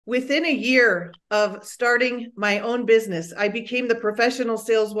Within a year of starting my own business, I became the professional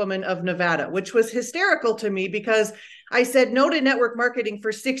saleswoman of Nevada, which was hysterical to me because I said no to network marketing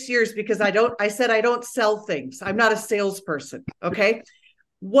for 6 years because I said I don't sell things. I'm not a salesperson. Okay.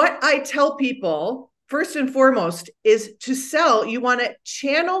 What I tell people, first and foremost, is to sell, you want to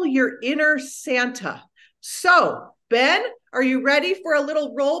channel your inner Santa. So, Ben, are you ready for a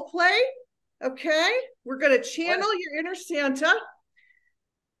little role play? Okay. We're going to channel your inner Santa.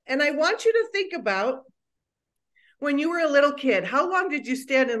 And I want you to think about when you were a little kid, how long did you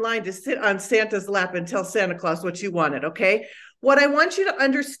stand in line to sit on Santa's lap and tell Santa Claus what you wanted? Okay. What I want you to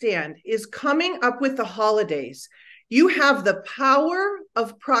understand is coming up with the holidays, you have the power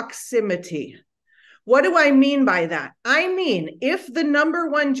of proximity. What do I mean by that? I mean, if the number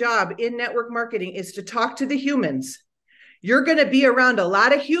one job in network marketing is to talk to the humans, you're going to be around a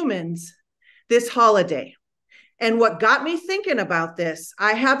lot of humans this holiday. And what got me thinking about this,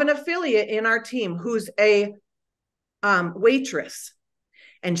 I have an affiliate in our team who's a waitress.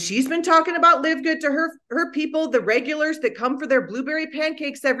 And she's been talking about LiveGood to her people, the regulars that come for their blueberry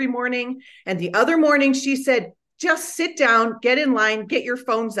pancakes every morning. And the other morning she said, just sit down, get in line, get your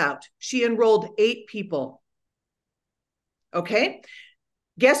phones out. She enrolled 8 people. Okay.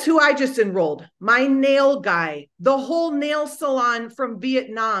 Guess who I just enrolled? My nail guy. The whole nail salon from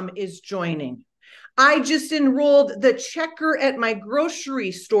Vietnam is joining. I just enrolled the checker at my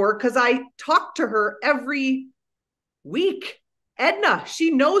grocery store because I talk to her every week. Edna, she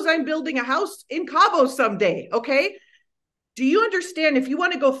knows I'm building a house in Cabo someday. Okay. Do you understand? If you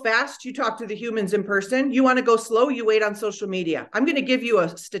want to go fast, you talk to the humans in person. You want to go slow, you wait on social media. I'm going to give you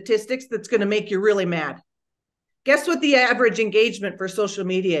a statistics that's going to make you really mad. Guess what the average engagement for social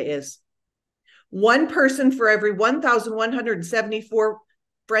media is? 1 person for every 1,174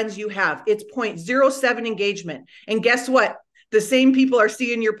 friends you have. It's 0.07 engagement. And guess what? The same people are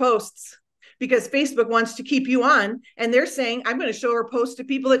seeing your posts because Facebook wants to keep you on. And they're saying, I'm going to show her post to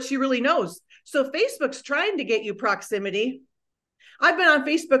people that she really knows. So Facebook's trying to get you proximity. I've been on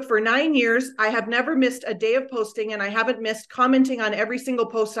Facebook for 9 years. I have never missed a day of posting, and I haven't missed commenting on every single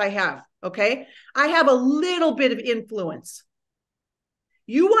post I have. Okay. I have a little bit of influence.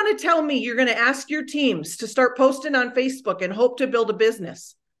 You want to tell me you're going to ask your teams to start posting on Facebook and hope to build a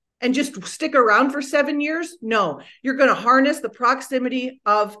business and just stick around for 7 years? No, you're going to harness the proximity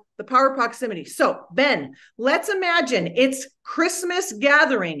of the power of proximity. So, Ben, let's imagine it's Christmas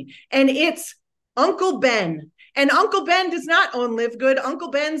gathering and it's Uncle Ben. And Uncle Ben does not own LiveGood. Uncle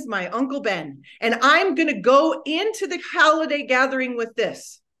Ben's my Uncle Ben. And I'm going to go into the holiday gathering with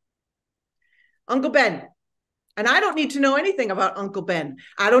this. Uncle Ben. And I don't need to know anything about Uncle Ben.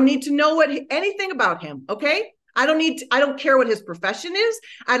 I don't need to know anything about him. Okay. I don't care what his profession is.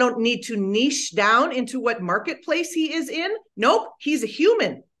 I don't need to niche down into what marketplace he is in. Nope. He's a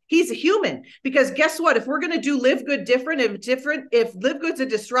human. He's a human. Because guess what? If we're going to do LiveGood if LiveGood's a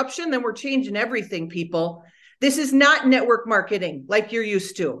disruption, then we're changing everything, people. This is not network marketing like you're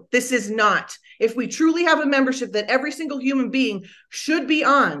used to. This is not. If we truly have a membership that every single human being should be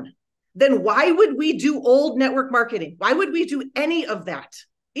on, then why would we do old network marketing? Why would we do any of that?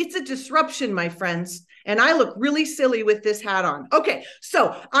 It's a disruption, my friends. And I look really silly with this hat on. Okay,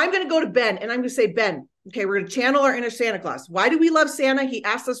 so I'm going to go to Ben and I'm going to say, Ben, okay, we're going to channel our inner Santa Claus. Why do we love Santa? He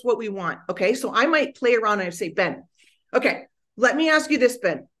asked us what we want. Okay, so I might play around and I say, Ben, okay, let me ask you this,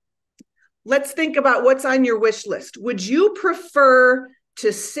 Ben. Let's think about what's on your wish list. Would you prefer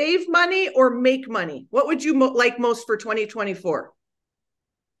to save money or make money? What would you like most for 2024?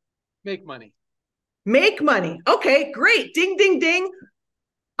 Make money. Make money. Okay, great. Ding, ding, ding.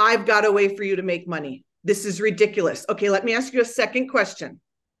 I've got a way for you to make money. This is ridiculous. Okay, let me ask you a second question.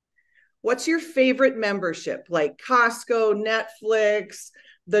 What's your favorite membership? Like Costco, Netflix,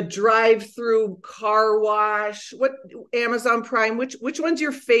 the drive-through car wash, what Amazon Prime, which one's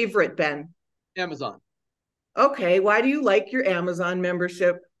your favorite, Ben? Amazon. Okay, why do you like your Amazon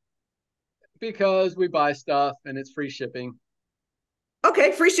membership? Because we buy stuff and it's free shipping.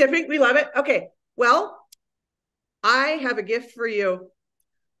 Okay, free shipping. We love it. Okay, well, I have a gift for you.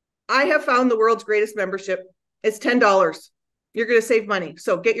 I have found the world's greatest membership. It's $10. You're going to save money.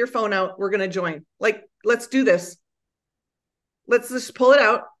 So get your phone out. We're going to join. Like, let's do this. Let's just pull it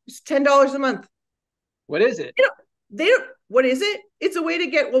out. It's $10 a month. What is it? What is it? It's a way to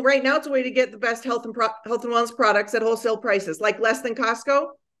get, well, right now it's a way to get the best health and wellness products at wholesale prices, like less than Costco.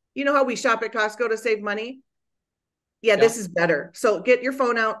 You know how we shop at Costco to save money? Yeah, this is better. So get your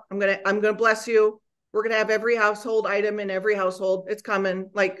phone out. I'm going to bless you. We're going to have every household item in every household. It's coming,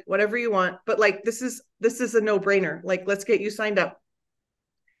 like whatever you want. But like, this is a no-brainer. Like, let's get you signed up.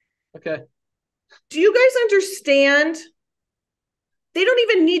 Okay. Do you guys understand They don't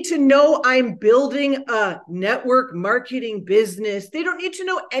even need to know I'm building a network marketing business. They don't need to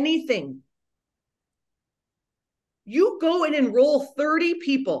know anything. You go and enroll 30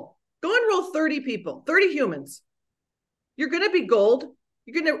 people. Go enroll 30 people, 30 humans. You're going to be gold.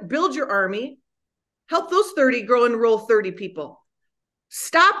 You're going to build your army. Help those 30 grow and enroll 30 people.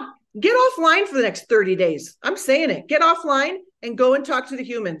 Stop. Get offline for the next 30 days. I'm saying it. Get offline and go and talk to the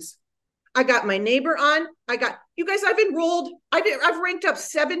humans. I got my neighbor on. You guys, I've enrolled. I've ranked up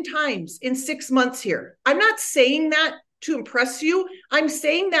 7 times in 6 months here. I'm not saying that to impress you. I'm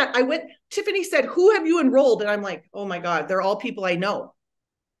saying that Tiffany said, who have you enrolled? And I'm like, oh my God, they're all people I know.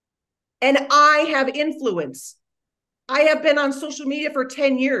 And I have influence. I have been on social media for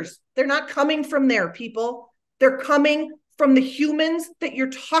 10 years. They're not coming from there, people. They're coming from the humans that you're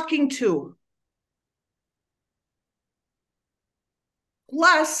talking to.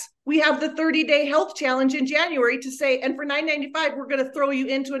 Plus, we have the 30-day health challenge in January to say, and for $9.95, we're going to throw you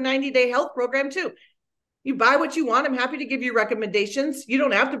into a 90-day health program too. You buy what you want. I'm happy to give you recommendations. You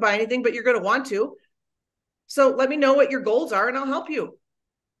don't have to buy anything, but you're going to want to. So let me know what your goals are and I'll help you.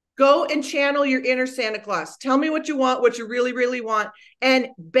 Go and channel your inner Santa Claus. Tell me what you want, what you really, really want. And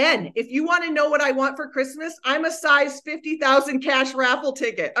Ben, if you want to know what I want for Christmas, I'm a size 50,000 cash raffle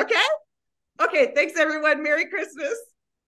ticket. Okay? Okay, thanks everyone. Merry Christmas.